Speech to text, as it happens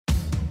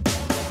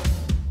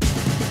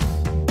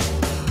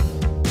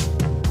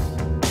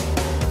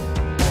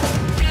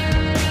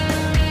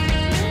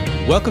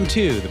Welcome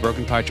to the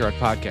Broken Pie Chart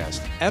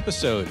Podcast,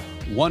 episode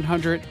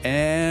 100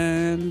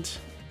 and...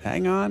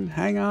 Hang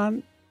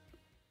on.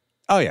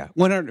 Oh yeah,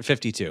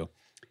 152.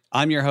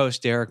 I'm your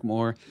host, Derek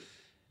Moore,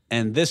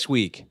 and this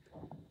week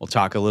we'll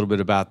talk a little bit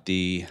about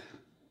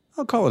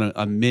I'll call it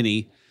a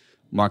mini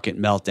market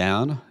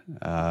meltdown.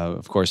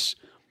 Of course,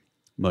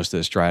 most of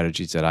the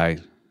strategies that I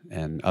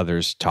and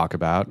others talk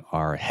about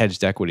are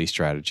hedged equity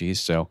strategies.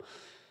 So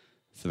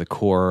for the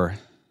core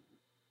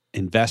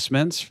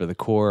investments, for the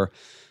core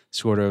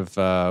sort of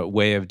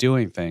way of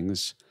doing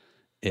things,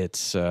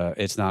 it's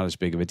not as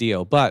big of a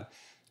deal. But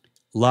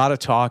a lot of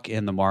talk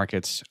in the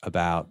markets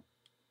about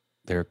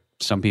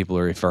some people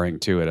are referring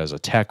to it as a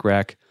tech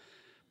wreck.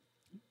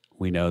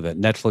 We know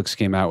that Netflix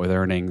came out with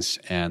earnings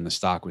and the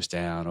stock was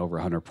down over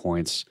 100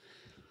 points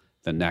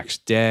the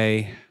next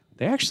day.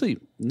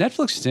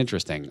 Netflix is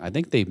interesting. I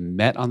think they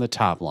met on the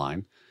top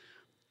line.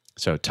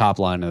 So top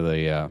line of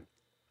the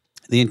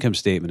income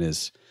statement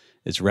is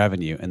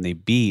revenue, and they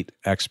beat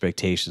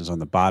expectations on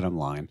the bottom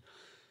line.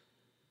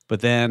 But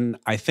then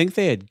I think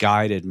they had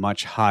guided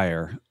much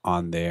higher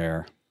on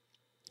the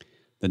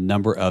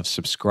number of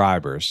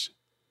subscribers,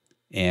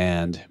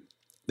 and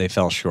they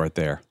fell short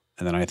there.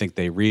 And then I think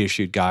they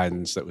reissued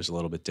guidance that was a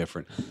little bit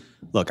different.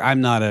 Look,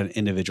 I'm not an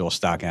individual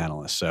stock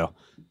analyst, so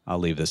I'll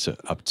leave this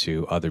up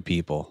to other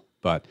people.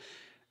 But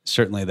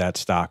certainly that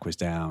stock was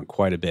down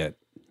quite a bit.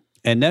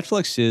 And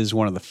Netflix is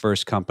one of the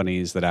first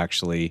companies that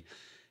actually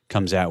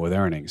comes out with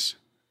earnings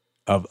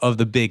of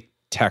the big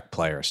tech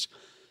players.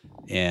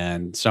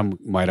 And some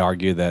might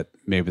argue that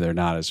maybe they're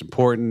not as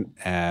important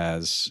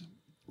as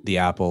the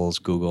Apples,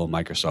 Google,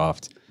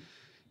 Microsoft,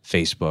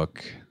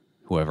 Facebook,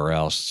 whoever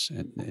else,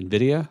 and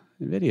NVIDIA.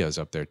 NVIDIA's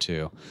up there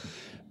too.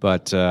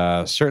 But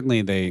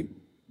certainly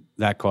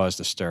that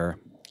caused a stir.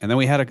 And then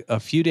we had a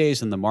few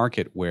days in the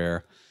market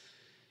where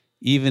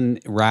even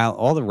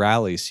all the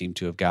rallies seem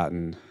to have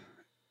gotten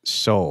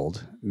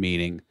sold,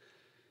 meaning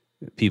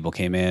people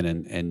came in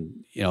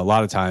and a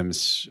lot of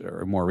times,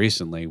 or more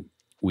recently,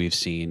 we've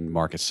seen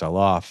markets sell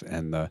off,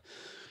 and the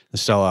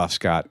sell-offs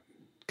got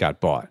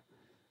bought,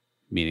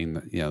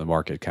 meaning the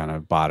market kind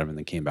of bottomed and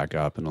then came back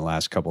up. In the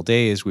last couple of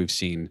days, we've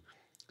seen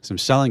some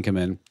selling come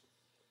in,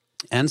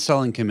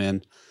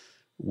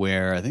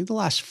 where I think the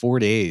last 4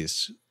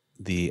 days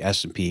the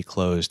S&P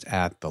closed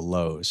at the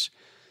lows.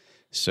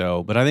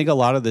 So, but I think a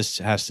lot of this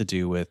has to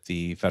do with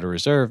the Federal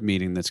Reserve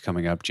meeting that's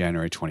coming up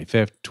January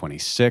 25th,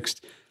 26th.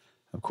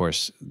 Of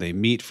course, they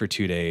meet for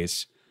 2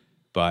 days,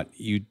 but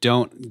you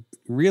don't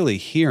really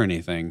hear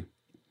anything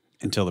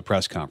until the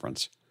press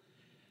conference.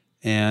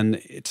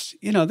 And it's,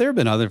 there have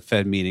been other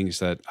Fed meetings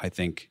that I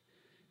think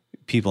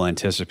people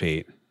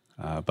anticipate.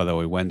 By the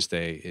way,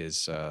 Wednesday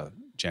is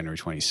January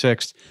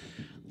 26th.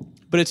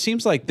 But it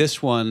seems like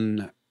this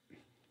one,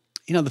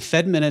 the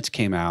Fed minutes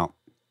came out,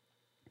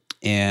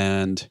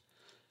 and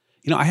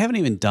I haven't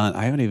even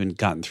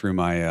gotten through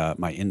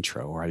my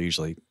intro, where I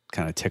usually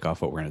kind of tick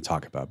off what we're going to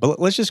talk about. But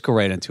let's just go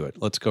right into it.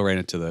 Let's go right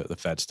into the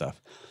Fed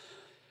stuff.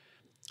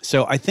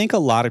 So I think a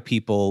lot of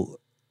people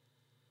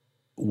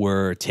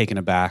were taken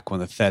aback when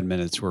the Fed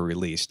minutes were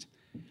released.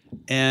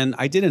 And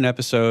I did an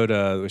episode,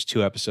 there was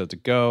 2 episodes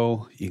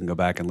ago. You can go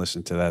back and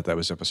listen to that. That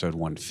was episode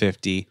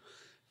 150,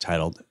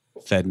 titled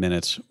Fed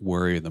Minutes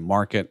Worry the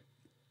Market.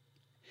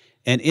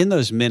 And in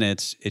those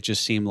minutes, it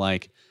just seemed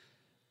like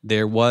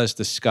there was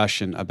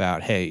discussion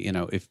about, hey,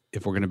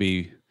 if we're going to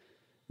be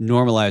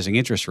normalizing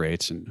interest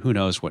rates, and who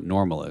knows what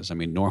normal is. I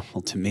mean,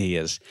 normal to me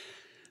is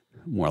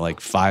more like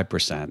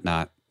 5%,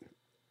 not,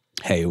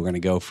 hey, we're going to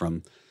go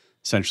from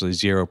essentially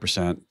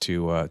 0%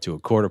 to a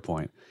quarter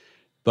point.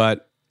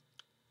 But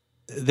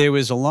there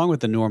was, along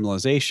with the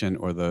normalization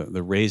or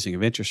the raising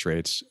of interest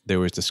rates, there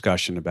was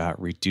discussion about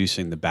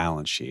reducing the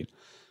balance sheet.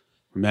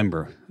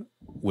 Remember,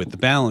 with the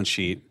balance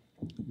sheet,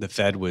 the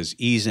Fed was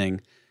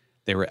easing.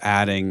 They were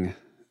adding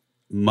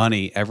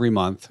money every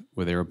month,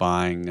 where they were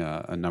buying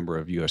a number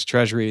of U.S.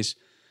 Treasuries,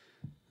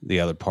 the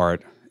other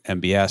part,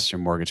 MBS or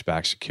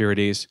mortgage-backed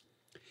securities.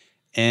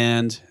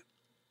 And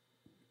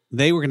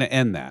they were going to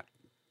end that.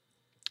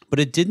 But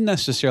it didn't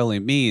necessarily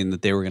mean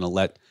that they were going to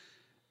let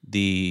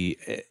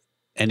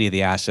any of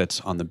the assets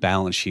on the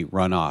balance sheet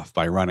run off.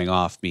 By running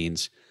off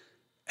means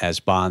as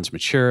bonds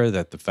mature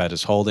that the Fed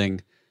is holding,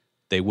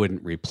 they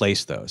wouldn't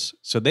replace those.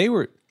 So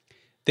they're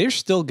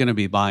still going to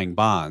be buying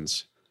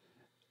bonds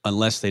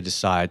unless they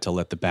decide to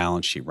let the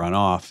balance sheet run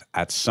off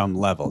at some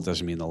level. It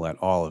doesn't mean they'll let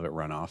all of it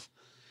run off.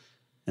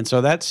 And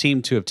so that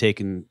seemed to have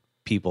taken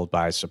people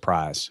by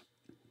surprise.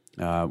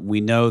 We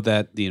know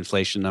that the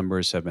inflation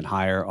numbers have been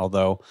higher,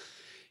 although,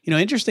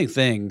 interesting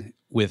thing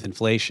with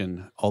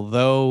inflation,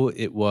 although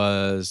it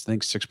was, I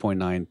think,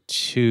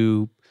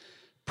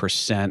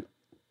 6.92%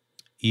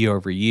 year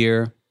over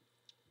year,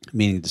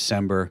 meaning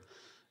December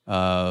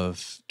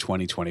of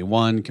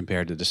 2021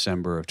 compared to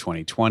December of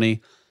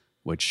 2020,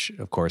 which,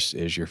 of course,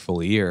 is your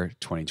full year,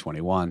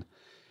 2021.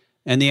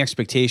 And the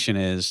expectation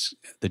is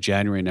the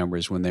January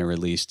numbers, when they're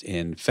released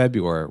in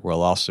February,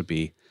 will also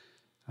be,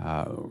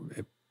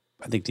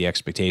 I think the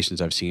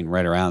expectations I've seen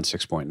right around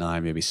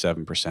 6.9, maybe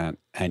 7%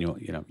 annual,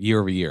 year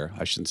over year.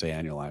 I shouldn't say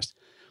annualized.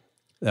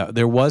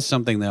 There was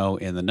something, though,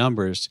 in the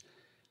numbers.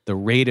 The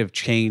rate of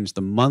change,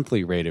 the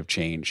monthly rate of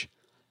change,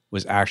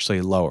 was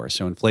actually lower.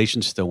 So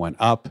inflation still went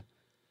up,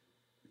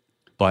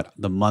 but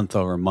the month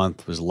over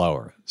month was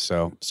lower.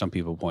 So some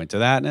people point to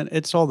that. And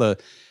it's all the,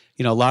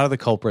 a lot of the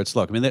culprits.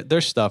 Look, I mean,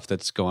 there's stuff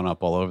that's going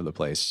up all over the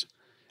place.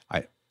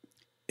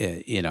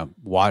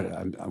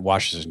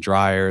 Washers and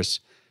dryers,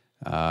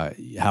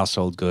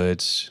 household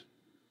goods,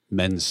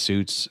 men's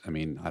suits. I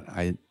mean,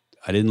 I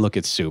didn't look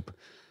at soup,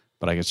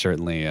 but I could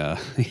certainly, I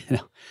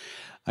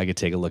could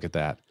take a look at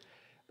that.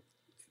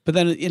 But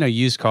then,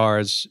 used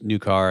cars, new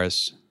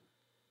cars,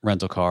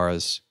 rental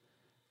cars,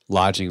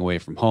 lodging away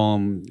from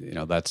home,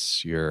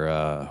 that's your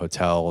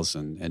hotels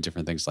and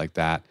different things like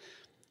that.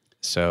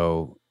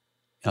 So,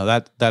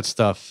 that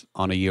stuff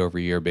on a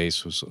year-over-year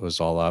base was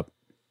all up.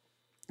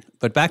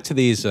 But back to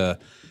these, to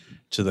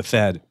the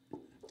Fed,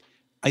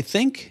 I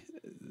think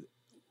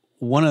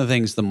one of the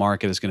things the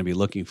market is going to be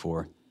looking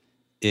for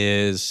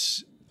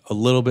is a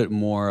little bit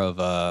more of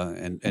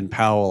and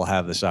Powell will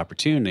have this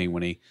opportunity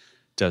when he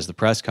does the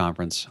press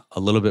conference, a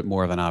little bit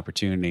more of an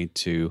opportunity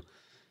to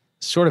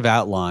sort of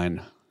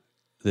outline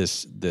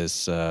this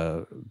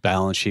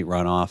balance sheet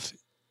runoff,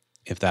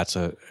 if that's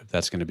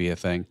going to be a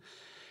thing.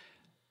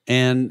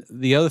 And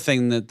the other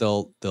thing that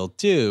they'll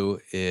do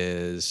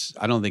is,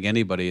 I don't think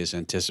anybody is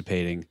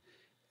anticipating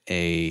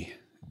a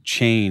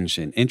change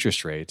in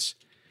interest rates.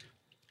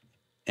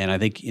 And I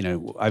think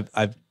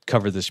I've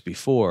covered this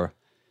before.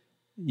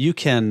 You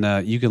can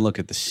look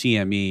at the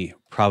CME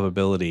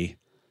probability.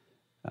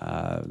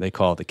 They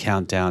call it the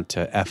countdown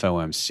to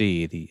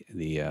FOMC,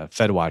 the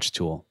FedWatch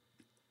tool.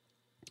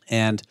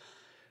 And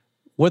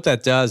what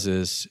that does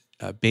is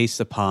based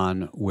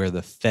upon where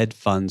the Fed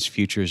funds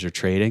futures are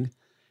trading.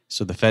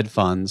 So the Fed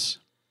funds,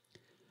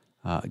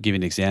 I'll give you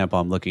an example.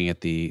 I'm looking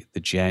at the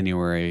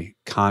January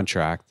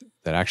contract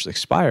that actually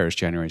expires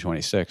January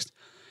 26th.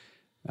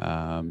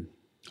 I'm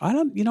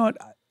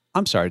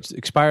sorry, it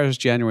expires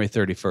January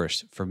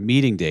 31st for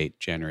meeting date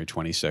January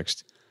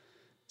 26th.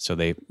 So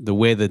the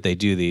way that they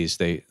do these,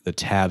 the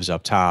tabs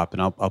up top,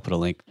 and I'll put a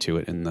link to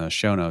it in the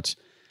show notes,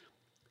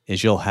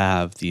 is you'll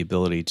have the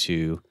ability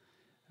to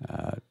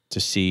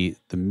see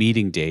the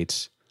meeting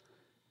dates,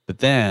 but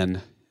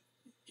then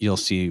you'll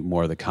see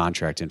more of the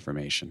contract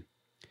information.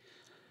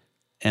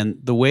 And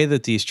the way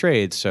that these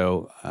trade,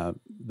 so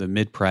the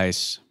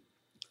mid-price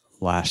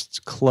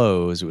last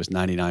close, it was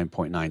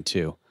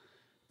 99.92.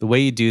 The way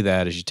you do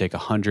that is you take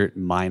 100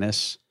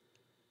 minus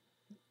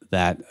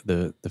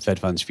the Fed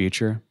funds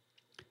future,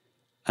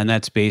 and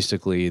that's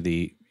basically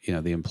the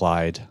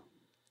implied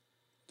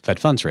Fed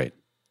funds rate,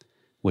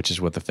 which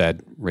is what the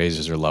Fed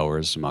raises or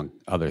lowers, among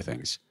other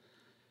things.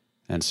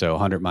 And so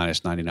 100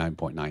 minus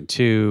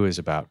 99.92 is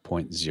about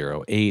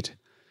 0.08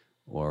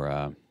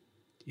 or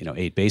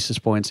 8 basis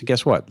points. And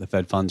guess what? The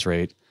Fed funds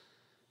rate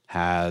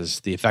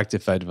the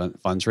effective Fed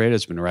funds rate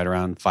has been right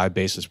around 5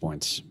 basis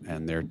points.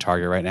 And their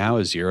target right now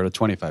is 0 to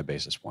 25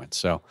 basis points.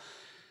 So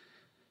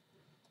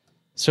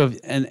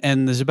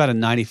and there's about a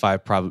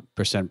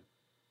 95%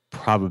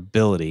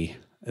 probability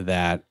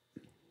that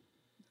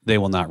they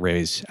will not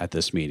raise at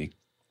this meeting.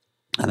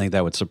 I think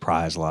that would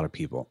surprise a lot of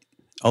people.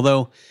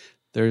 Although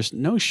there's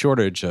no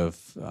shortage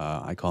of,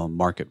 I call them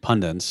market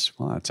pundits.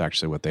 Well, that's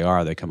actually what they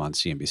are. They come on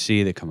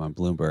CNBC, they come on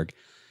Bloomberg,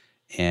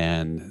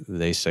 and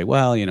they say,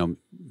 well,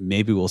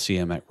 maybe we'll see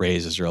them at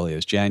raise as early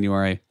as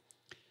January.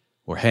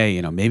 Or,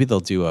 hey, maybe they'll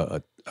do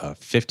a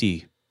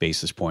 50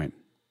 basis point,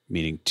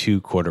 meaning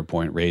 2 quarter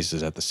point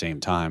raises at the same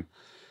time.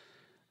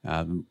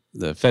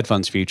 The Fed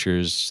funds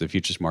futures, the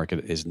futures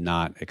market is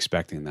not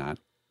expecting that.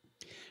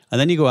 And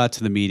then you go out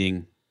to the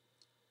meeting,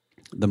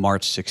 the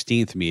March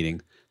 16th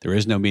meeting. There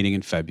is no meeting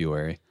in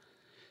February.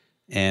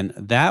 And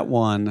that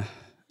one,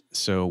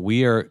 so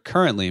we are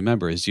currently,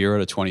 remember, 0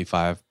 to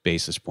 25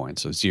 basis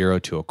points. So 0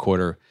 to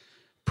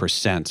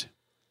 0.25%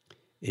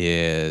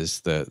 is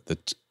the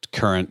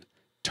current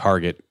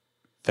target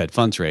Fed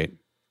funds rate.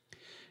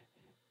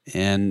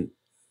 And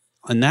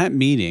on that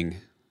meeting,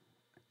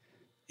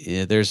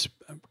 there's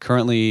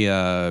currently,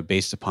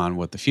 based upon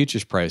what the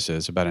futures price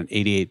is, about an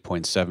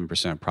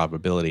 88.7%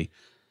 probability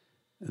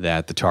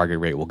that the target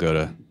rate will go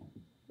to,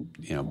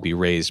 be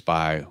raised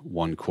by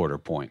 1 quarter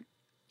point.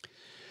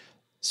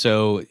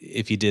 So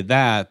if you did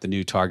that, the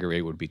new target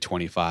rate would be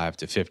 25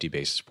 to 50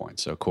 basis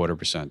points, so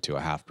 0.25% to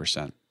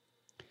 0.5%.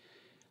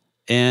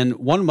 And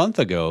 1 month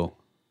ago,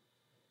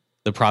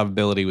 the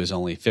probability was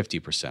only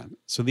 50%.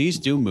 So these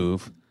do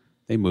move.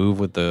 They move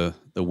with the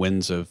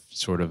winds of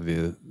sort of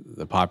the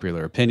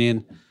popular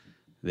opinion.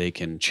 They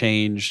can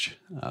change,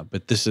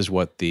 but this is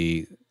what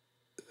the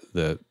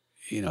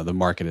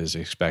market is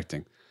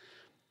expecting.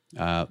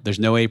 There's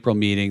no April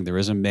meeting. There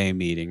is a May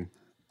meeting.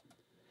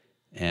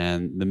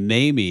 And the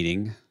May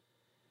meeting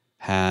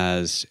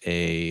has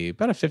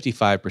about a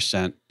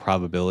 55%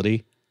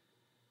 probability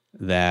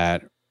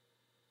that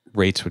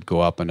rates would go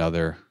up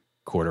another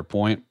quarter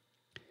point.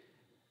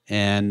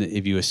 And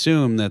if you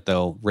assume that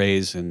they'll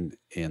raise in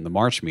the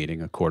March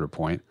meeting a quarter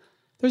point,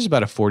 there's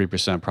about a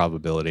 40%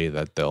 probability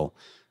that they'll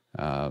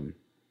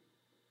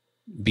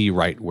be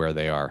right where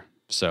they are.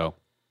 So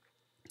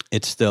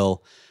It's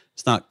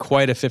not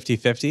quite a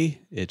 50-50.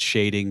 It's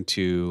shading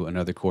to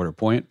another quarter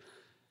point,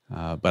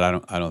 but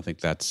I don't think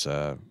that's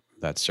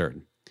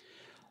certain.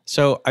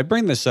 So I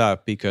bring this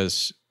up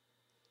because,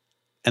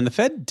 and the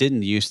Fed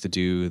didn't used to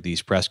do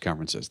these press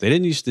conferences. They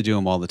didn't used to do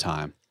them all the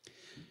time.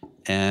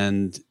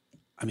 And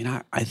I mean,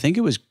 I think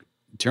it was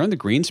during the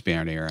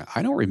Greenspan era.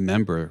 I don't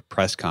remember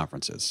press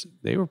conferences.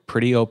 They were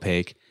pretty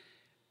opaque,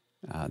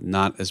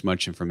 not as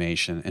much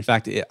information. In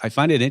fact, I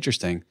find it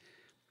interesting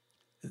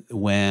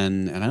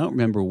and I don't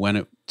remember when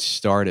it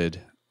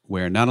started,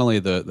 where not only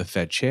the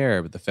Fed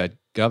chair, but the Fed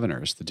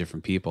governors, the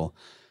different people,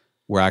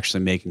 were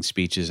actually making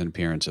speeches and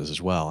appearances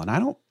as well. And I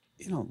don't,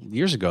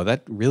 years ago,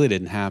 that really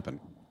didn't happen.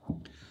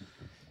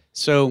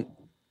 So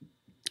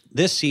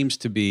this seems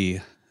to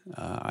be,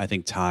 I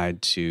think,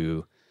 tied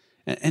to,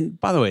 and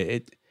by the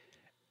way,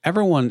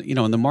 everyone,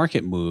 when the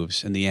market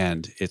moves, in the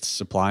end, it's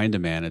supply and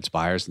demand, it's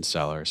buyers and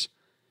sellers.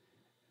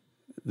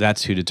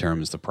 That's who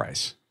determines the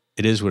price.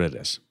 It is what it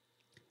is.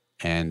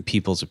 And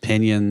people's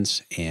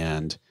opinions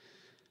and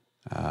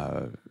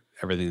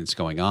everything that's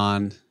going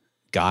on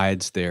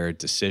guides their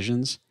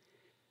decisions.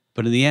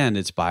 But in the end,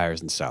 it's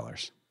buyers and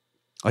sellers.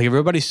 Like,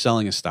 everybody's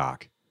selling a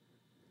stock.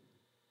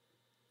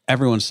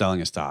 Everyone's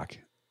selling a stock.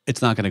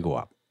 It's not going to go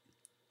up.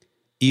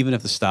 Even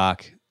if the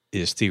stock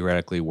is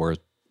theoretically worth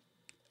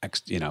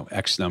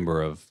X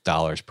number of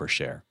dollars per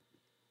share.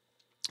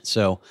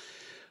 So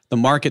the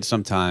market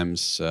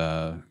sometimes,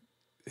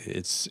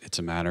 it's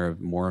a matter of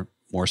more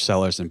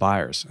sellers than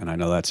buyers. And I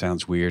know that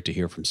sounds weird to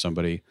hear from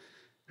somebody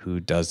who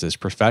does this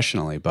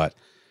professionally, but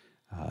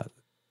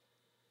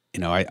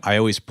I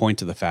always point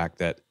to the fact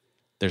that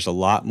there's a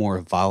lot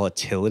more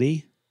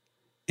volatility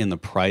in the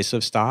price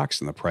of stocks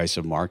and the price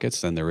of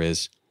markets than there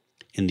is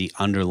in the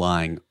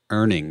underlying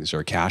earnings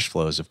or cash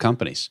flows of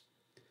companies.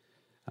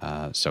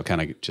 So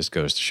kind of just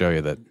goes to show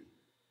you that,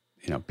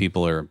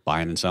 people are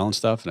buying and selling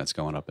stuff and it's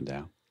going up and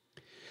down.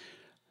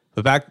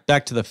 But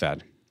back to the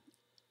Fed.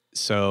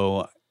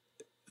 So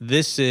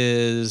this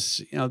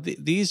is,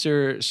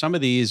 some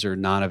of these are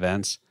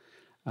non-events.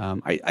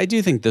 I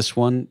do think this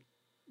one,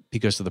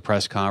 because of the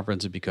press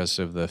conference and because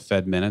of the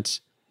Fed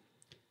minutes,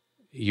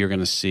 you're going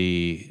to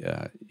see,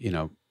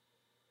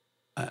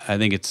 I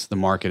think the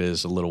market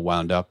is a little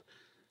wound up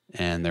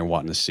and they're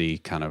wanting to see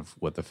kind of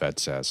what the Fed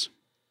says.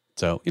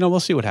 So, we'll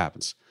see what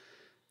happens.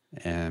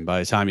 And by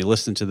the time you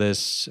listen to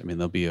this, I mean,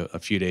 there'll be a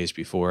few days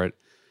before it.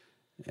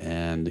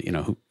 And,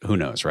 who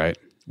knows, right?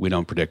 We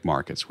don't predict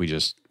markets.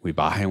 We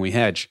buy and we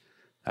hedge.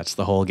 That's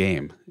the whole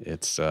game.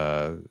 It's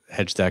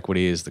hedged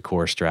equity is the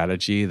core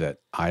strategy that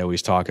I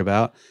always talk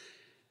about.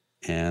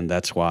 And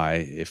that's why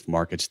if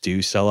markets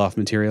do sell off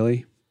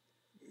materially,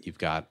 you've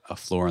got a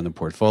floor in the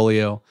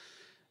portfolio.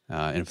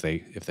 And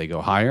if they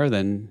go higher,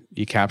 then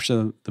you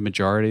capture the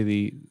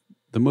majority of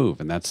the move.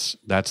 And that's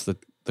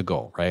the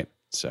goal, right?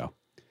 So, all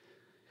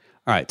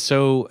right.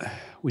 So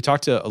we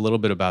talked a little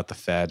bit about the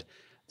Fed.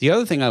 The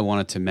other thing I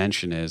wanted to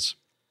mention is,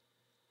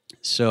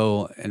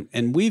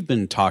 and we've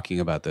been talking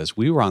about this.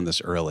 We were on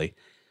this early,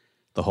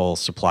 the whole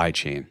supply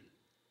chain.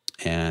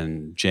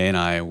 And Jay and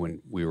I,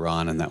 when we were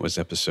on, and that was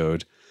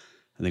episode,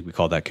 I think we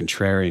called that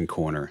Contrarian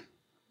Corner.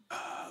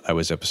 That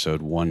was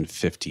episode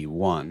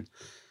 151,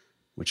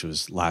 which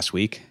was last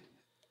week.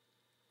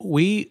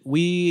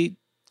 We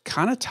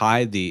kind of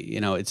tied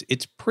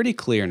it's pretty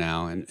clear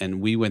now,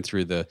 and we went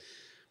through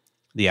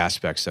the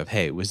aspects of,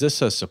 hey, was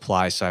this a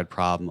supply side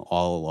problem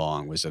all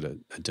along? Was it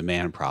a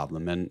demand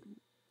problem? And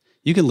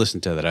you can listen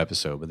to that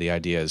episode, but the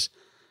idea is,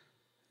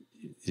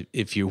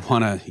 if you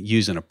want to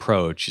use an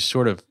approach,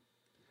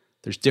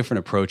 there's different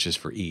approaches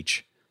for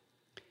each.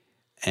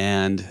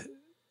 And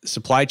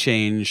supply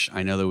chain,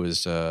 I know there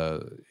was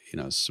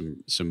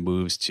some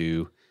moves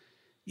to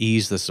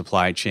ease the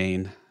supply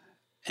chain.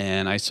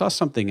 And I saw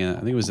something, I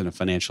think it was in a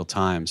Financial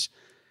Times,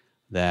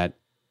 that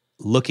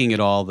looking at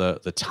all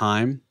the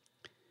time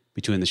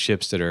between the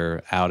ships that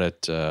are out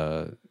at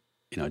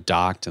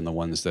docked and the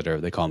ones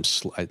that they call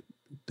them, I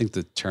think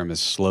the term is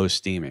slow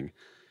steaming.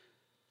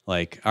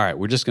 Like, all right,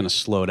 we're just going to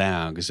slow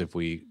down because if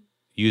we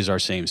use our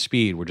same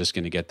speed, we're just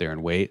going to get there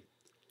and wait.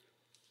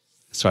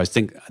 So I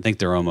think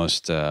they're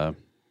almost other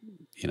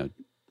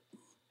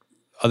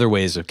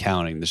ways of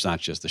counting. There's not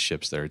just the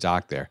ships that are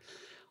docked there.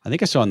 I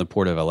think I saw in the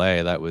Port of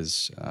LA that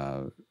was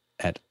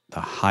at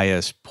the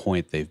highest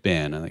point they've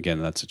been. And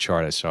again, that's a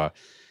chart I saw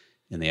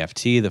in the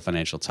FT, the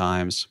Financial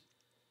Times.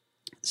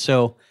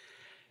 So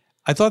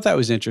I thought that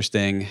was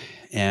interesting.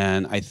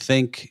 And I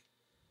think,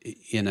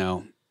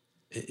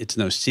 it's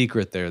no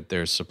secret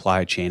there's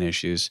supply chain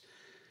issues.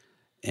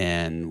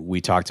 And we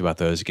talked about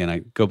those. Again, I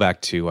go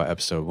back to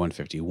episode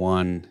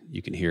 151.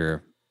 You can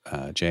hear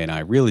Jay and I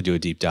really do a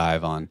deep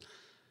dive on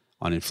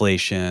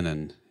inflation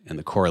and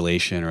the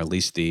correlation, or at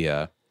least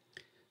the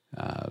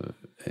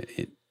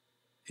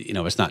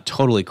it's not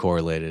totally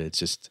correlated. It's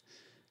just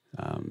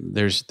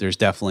there's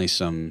definitely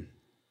some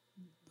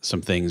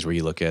things where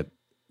you look at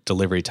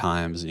delivery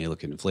times and you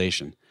look at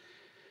inflation.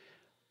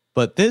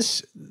 But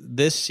this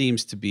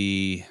seems to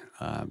be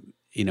a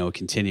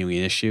continuing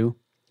issue.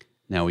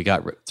 Now, we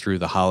got through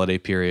the holiday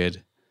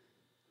period.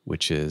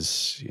 which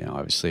is,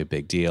 obviously a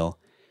big deal.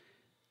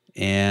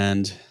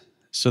 And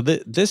so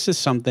this is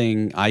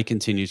something I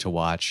continue to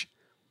watch.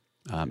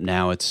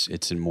 Now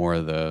it's in more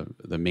of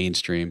the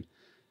mainstream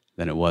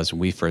than it was when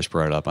we first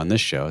brought it up on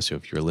this show. So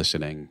if you're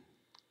listening,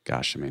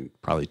 gosh,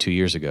 probably 2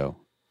 years ago.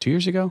 2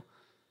 years ago?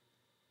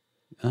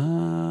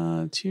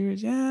 2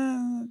 years,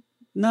 yeah.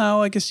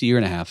 No, I guess a year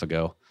and a half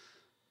ago.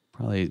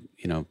 Probably,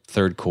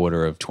 third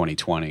quarter of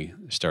 2020,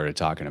 started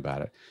talking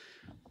about it.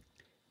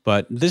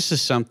 But this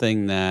is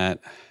something that,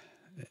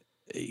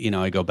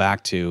 I go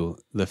back to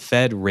the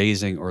Fed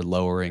raising or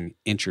lowering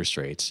interest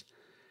rates.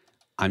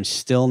 I'm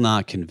still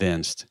not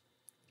convinced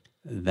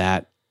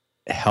that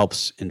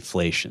helps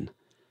inflation.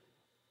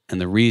 And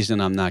the reason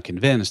I'm not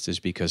convinced is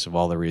because of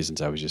all the reasons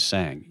I was just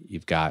saying.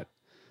 You've got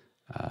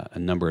a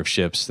number of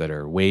ships that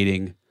are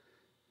waiting.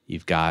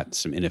 You've got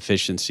some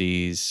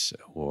inefficiencies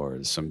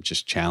or some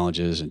just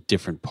challenges in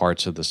different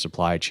parts of the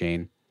supply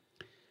chain.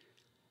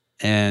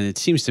 And it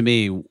seems to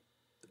me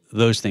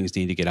those things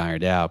need to get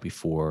ironed out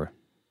before,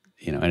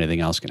 anything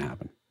else can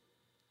happen.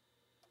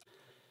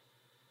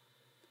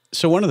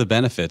 So one of the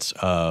benefits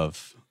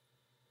of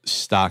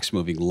stocks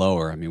moving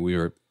lower, we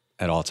were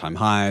at all-time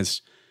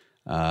highs.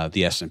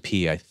 The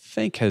S&P, I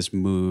think, has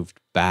moved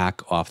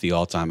back off the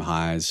all-time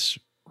highs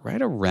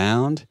right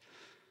around,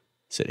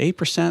 is it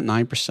 8%,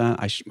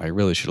 9%? I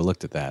really should have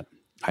looked at that.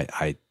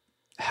 I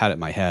had it in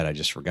my head. I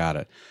just forgot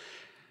it.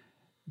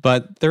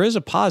 But there is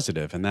a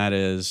positive, and that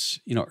is,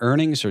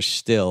 earnings are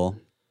still,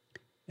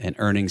 and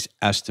earnings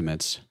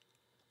estimates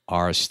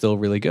are still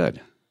really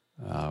good.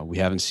 We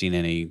haven't seen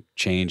any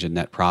change in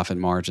net profit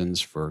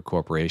margins for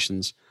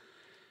corporations.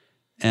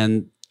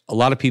 And a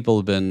lot of people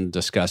have been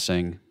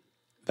discussing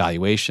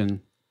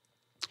valuation.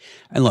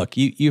 And look,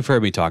 you've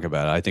heard me talk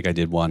about it. I think I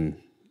did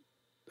one,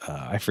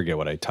 I forget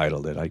what I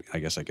titled it. I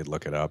guess I could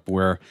look it up,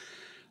 where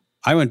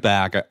I went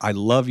back. I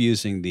love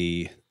using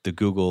the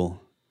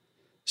Google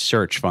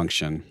search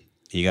function.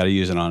 You got to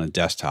use it on a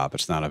desktop.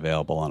 It's not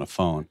available on a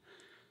phone,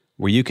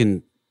 where you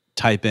can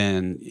type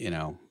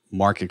in,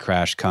 market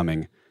crash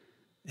coming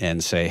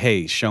and say,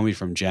 hey, show me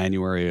from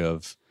January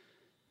of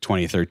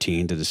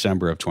 2013 to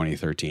December of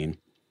 2013.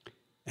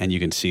 And you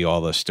can see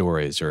all the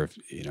stories, or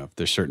if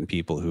there's certain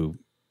people who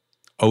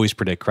always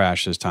predict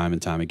crashes time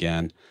and time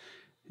again,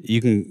 you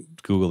can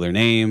Google their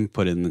name,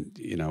 put in,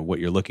 what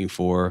you're looking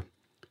for,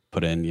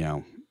 put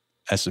in,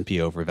 S&P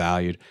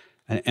overvalued.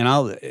 And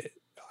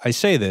I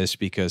say this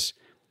because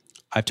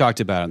I've talked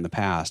about it in the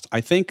past.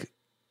 I think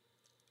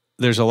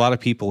there's a lot of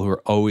people who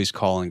are always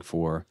calling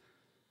for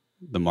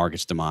the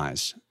market's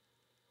demise.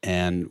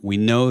 And we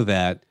know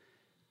that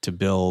to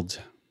build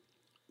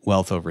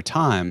wealth over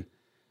time,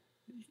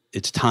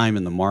 it's time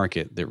in the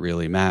market that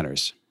really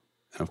matters.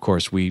 And of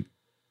course, we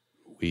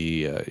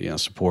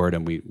support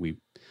and we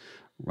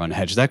run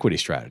hedged equity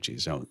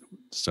strategies.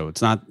 So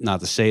it's not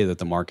to say that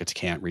the markets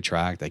can't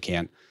retract, they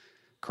can't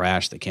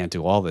crash, they can't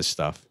do all this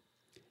stuff.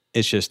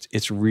 It's just,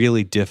 it's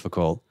really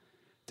difficult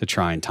to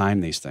try and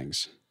time these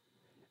things.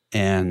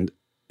 And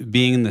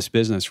being in this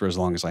business for as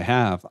long as I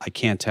have, I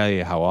can't tell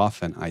you how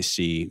often I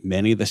see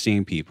many of the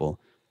same people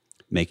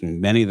making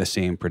many of the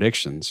same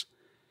predictions.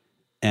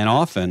 And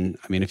often,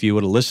 if you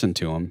would have listened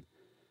to them,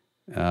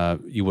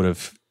 you would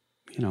have,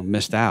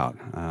 missed out.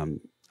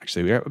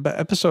 Actually, we are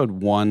episode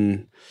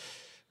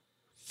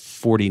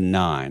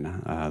 149.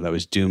 That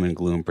was Doom and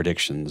Gloom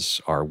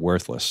Predictions Are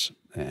Worthless.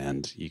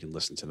 And you can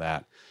listen to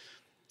that.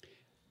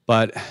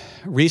 But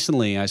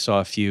recently I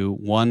saw a few.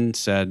 One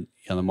said,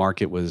 the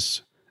market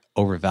was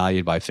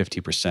overvalued by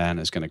 50%,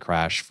 is going to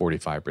crash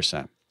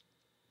 45%.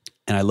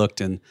 And I looked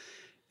and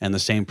the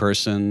same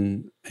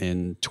person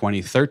in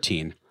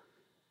 2013,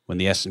 when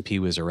the S&P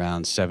was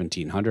around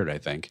 1,700, I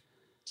think,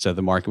 said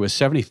the market was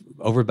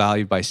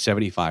overvalued by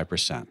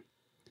 75%.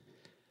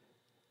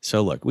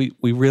 So look, we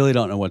really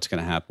don't know what's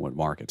going to happen with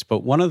markets.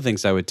 But one of the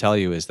things I would tell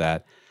you is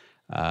that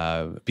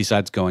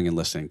besides going and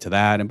listening to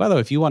that, and by the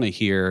way, if you want to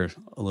hear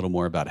a little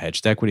more about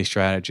hedged equity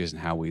strategies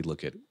and how we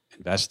look at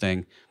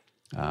investing,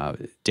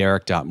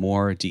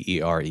 Derek.Moore,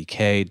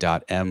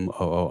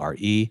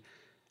 DEREK.MOORE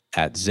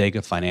at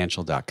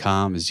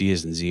ZegaFinancial.com. Z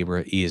is in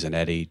zebra, E is in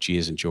Eddie, G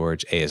is in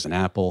George, A is in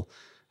Apple.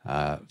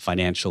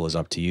 Financial is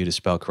up to you to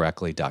spell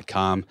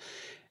correctly.com.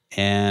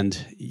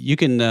 And you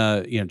can,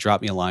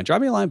 drop me a line.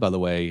 Drop me a line, by the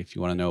way, if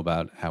you want to know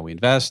about how we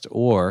invest,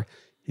 or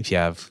if you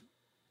have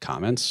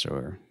comments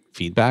or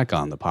feedback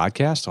on the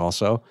podcast.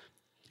 Also,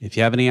 if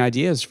you have any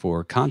ideas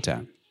for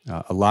content.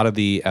 A lot of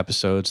the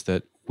episodes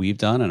that we've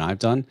done and I've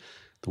done,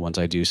 the ones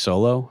I do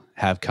solo,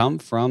 have come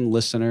from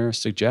listener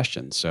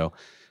suggestions. So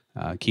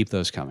keep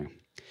those coming.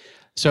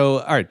 So,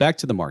 all right, back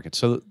to the market.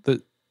 So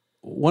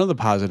one of the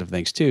positive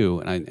things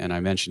too, and I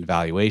mentioned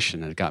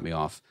valuation, and it got me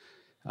off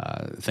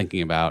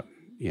thinking about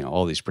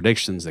all these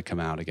predictions that come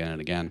out again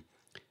and again.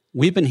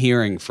 We've been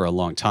hearing for a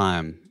long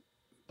time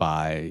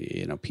by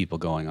people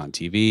going on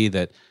TV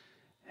that,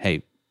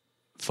 hey,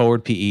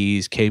 forward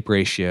PEs, CAPE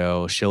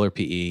ratio, Shiller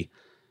PE,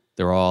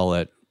 they're all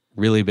at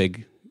really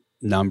big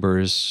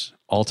numbers,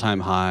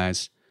 all-time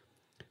highs.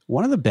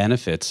 One of the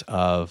benefits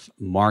of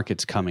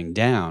markets coming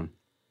down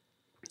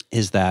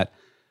is that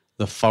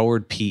the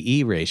forward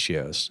PE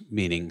ratios,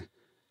 meaning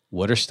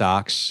what are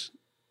stocks,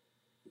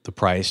 the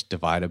price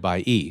divided by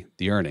E,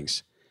 the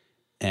earnings.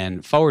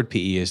 And forward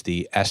PE is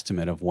the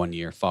estimate of 1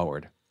 year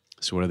forward.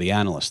 So what do the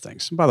analysts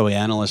think? And by the way,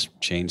 analysts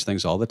change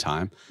things all the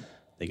time.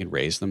 They can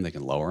raise them, they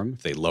can lower them.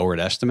 If they lowered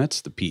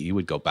estimates, the PE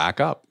would go back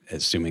up,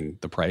 assuming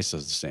the price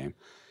is the same.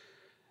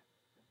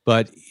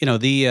 But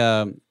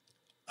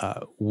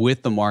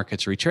with the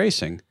markets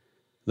retracing,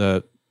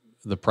 the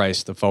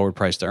price, the forward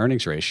price to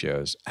earnings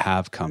ratios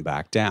have come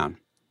back down.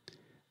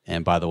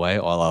 And by the way,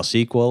 all else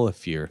equal,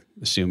 if you're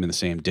assuming the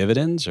same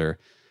dividends, or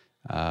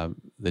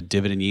the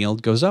dividend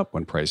yield goes up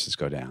when prices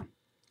go down.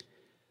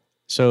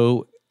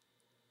 So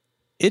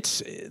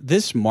it's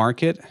this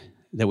market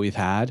that we've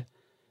had.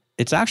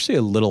 It's actually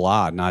a little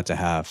odd not to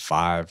have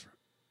 5%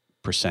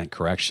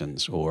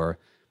 corrections or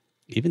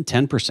even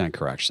 10%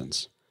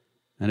 corrections.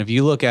 And if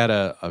you look at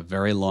a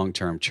very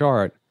long-term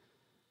chart,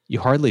 you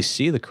hardly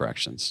see the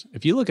corrections.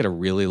 If you look at a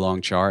really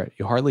long chart,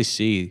 you hardly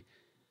see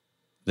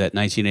that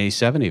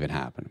 1987 even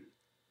happened.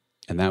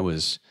 And that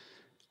was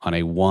on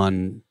a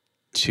 1,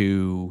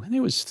 2, I think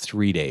it was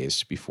 3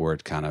 days before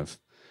it kind of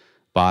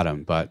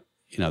bottomed. But,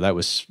 that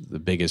was the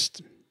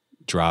biggest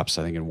drops,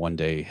 I think, in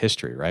one-day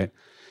history, right?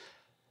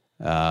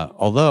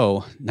 Although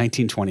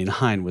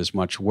 1929 was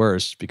much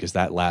worse because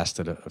that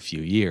lasted a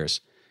few years.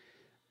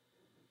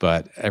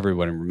 But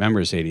everyone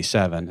remembers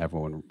 87.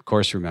 Everyone, of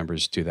course,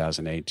 remembers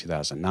 2008,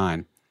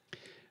 2009.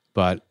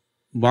 But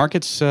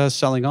markets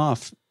selling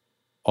off,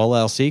 all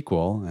else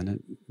equal, and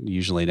it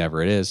usually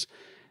never it is.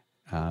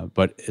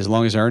 But as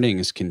long as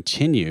earnings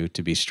continue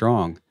to be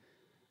strong,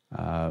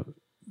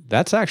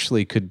 that's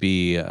actually could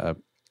be a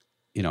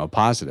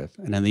positive.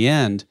 And in the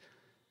end,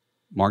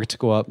 markets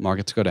go up,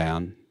 markets go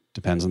down.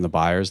 Depends on the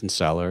buyers and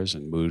sellers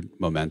and mood,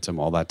 momentum,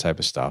 all that type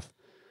of stuff.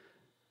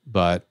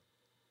 But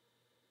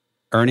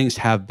earnings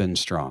have been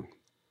strong.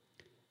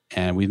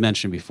 And we've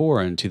mentioned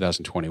before in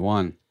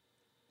 2021,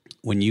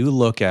 when you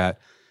look at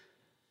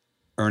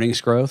earnings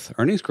growth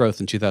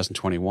in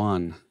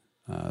 2021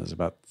 is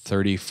about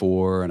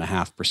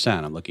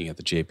 34.5%. I'm looking at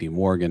the JP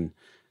Morgan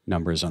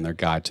numbers on their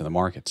guide to the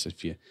markets.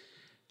 If you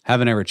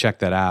haven't ever checked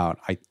that out,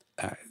 I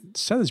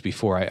said this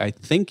before, I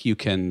think you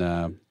can,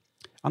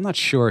 I'm not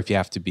sure if you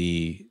have to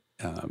be,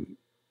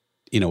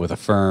 with a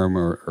firm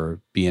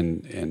or be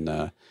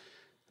in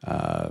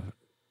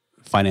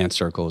finance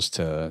circles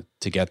to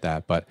get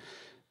that, but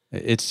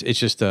it's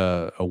just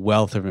a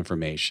wealth of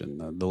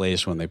information. The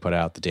latest one they put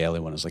out, the daily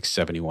one, is like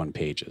 71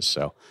 pages.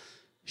 So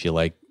if you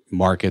like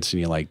markets and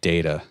you like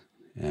data,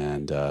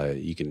 and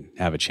you can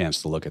have a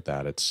chance to look at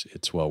that,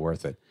 it's well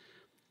worth it.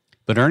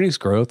 But earnings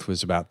growth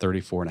was about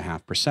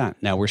 34.5%.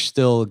 Now we're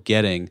still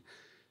getting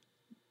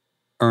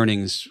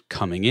earnings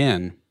coming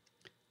in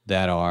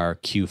that are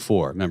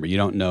Q4. Remember, you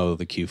don't know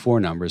the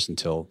Q4 numbers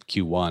until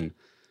Q1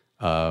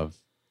 of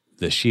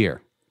this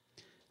year.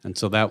 And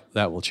so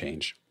that will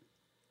change.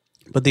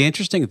 But the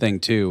interesting thing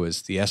too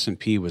is the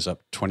S&P was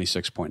up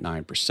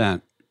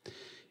 26.9%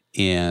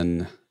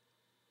 in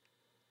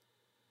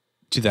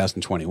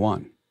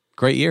 2021.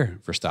 Great year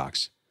for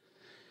stocks.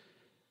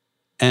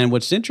 And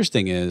what's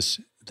interesting is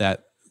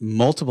that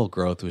multiple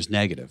growth was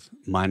negative,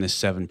 minus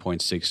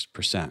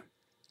 7.6%.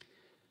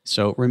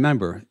 So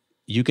remember,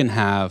 you can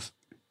have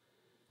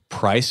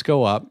price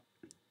go up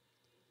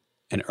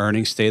and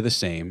earnings stay the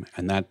same.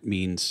 And that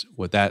means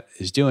what that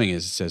is doing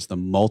is it says the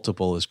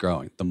multiple is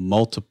growing, the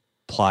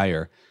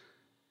multiplier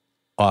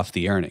off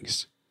the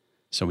earnings.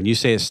 So when you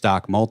say a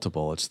stock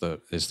multiple, it's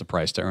the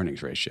price to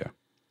earnings ratio.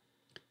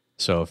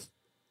 So if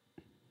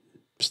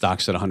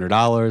stock's at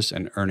 $100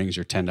 and earnings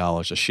are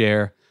 $10 a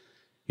share,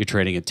 you're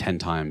trading at 10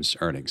 times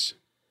earnings.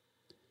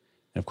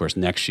 And of course,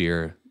 next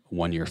year,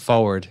 1 year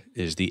forward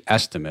is the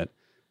estimate,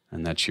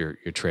 and that's you're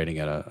trading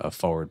at a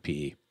forward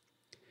PE.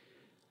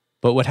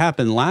 But what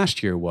happened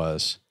last year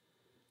was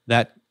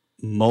that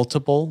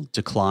multiple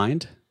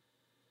declined,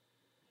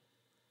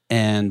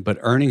 but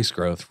earnings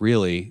growth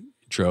really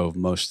drove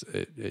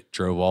it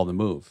drove all the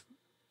move.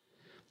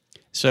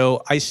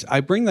 So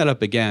I bring that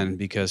up again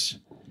because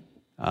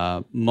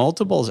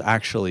multiples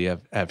actually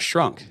have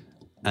shrunk,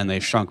 and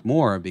they've shrunk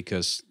more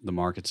because the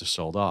markets have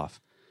sold off.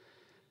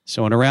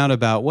 So in a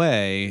roundabout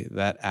way,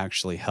 that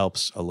actually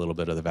helps a little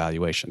bit of the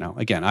valuation. Now,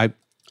 again, I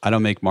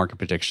don't make market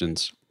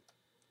predictions.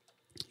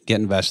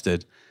 Get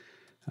invested,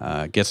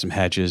 get some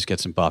hedges, get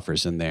some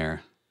buffers in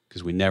there,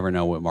 because we never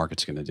know what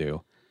market's going to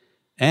do.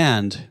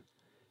 And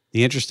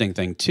the interesting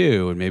thing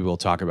too, and maybe we'll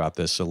talk about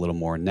this a little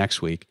more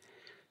next week,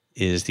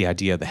 is the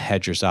idea of the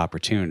hedger's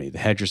opportunity. The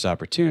hedger's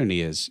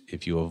opportunity is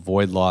if you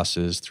avoid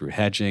losses through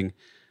hedging,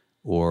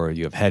 or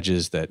you have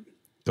hedges that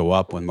go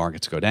up when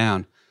markets go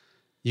down,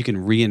 you can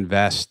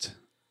reinvest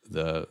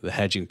the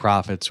hedging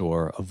profits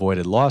or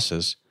avoided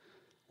losses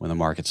when the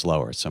market's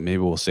lower. So maybe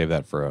we'll save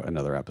that for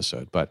another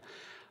episode. But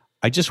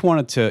I just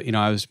wanted to,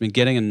 I've been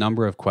getting a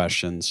number of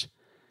questions,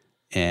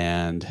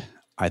 and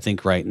I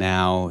think right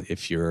now,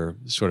 if you're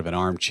sort of an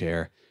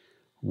armchair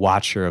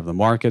watcher of the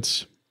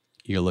markets,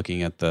 you're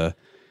looking at the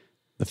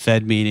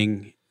Fed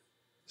meeting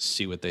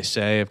see what they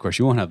say. Of course,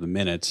 you won't have the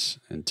minutes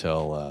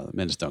until the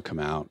minutes don't come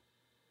out.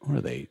 What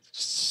are they,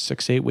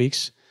 6-8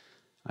 weeks,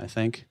 I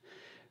think.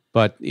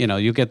 But,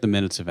 you'll get the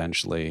minutes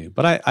eventually.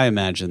 But I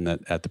imagine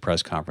that at the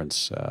press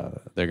conference,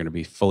 they're going to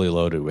be fully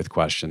loaded with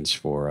questions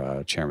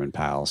for Chairman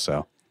Powell. So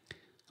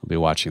I'll be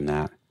watching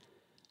that.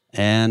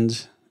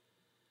 And,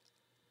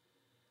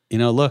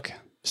 look,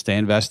 stay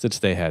invested,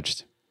 stay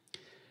hedged.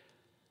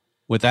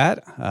 With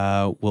that,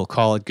 we'll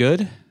call it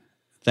good.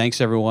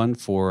 Thanks, everyone,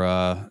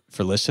 for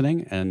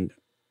listening. And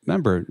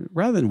remember,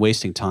 rather than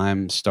wasting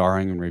time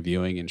starring and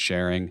reviewing and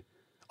sharing,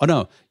 oh,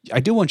 no,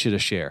 I do want you to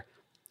share.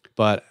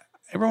 But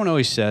everyone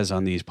always says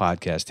on these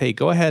podcasts, hey,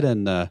 go ahead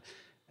and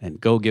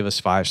go give us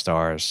 5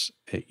 stars.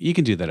 You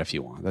can do that if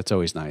you want. That's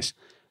always nice.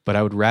 But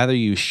I would rather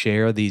you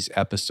share these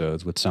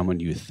episodes with someone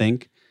you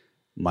think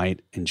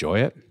might enjoy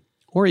it,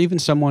 or even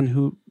someone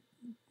who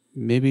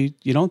maybe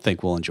you don't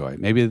think will enjoy it.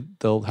 Maybe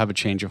they'll have a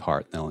change of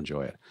heart and they'll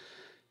enjoy it.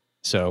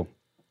 So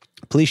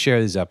please share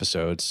these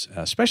episodes,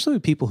 especially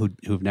with people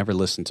who've never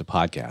listened to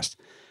podcasts.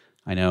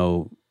 I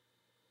know,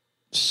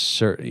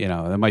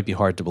 that might be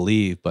hard to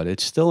believe, but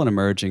it's still an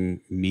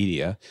emerging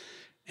media.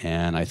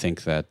 And I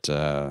think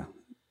that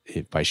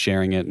by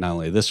sharing it, not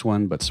only this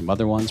one, but some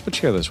other ones, but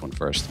share this one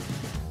first,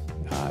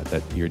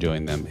 that you're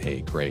doing them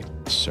a great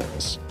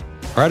service.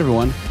 All right,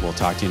 everyone. We'll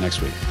talk to you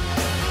next week.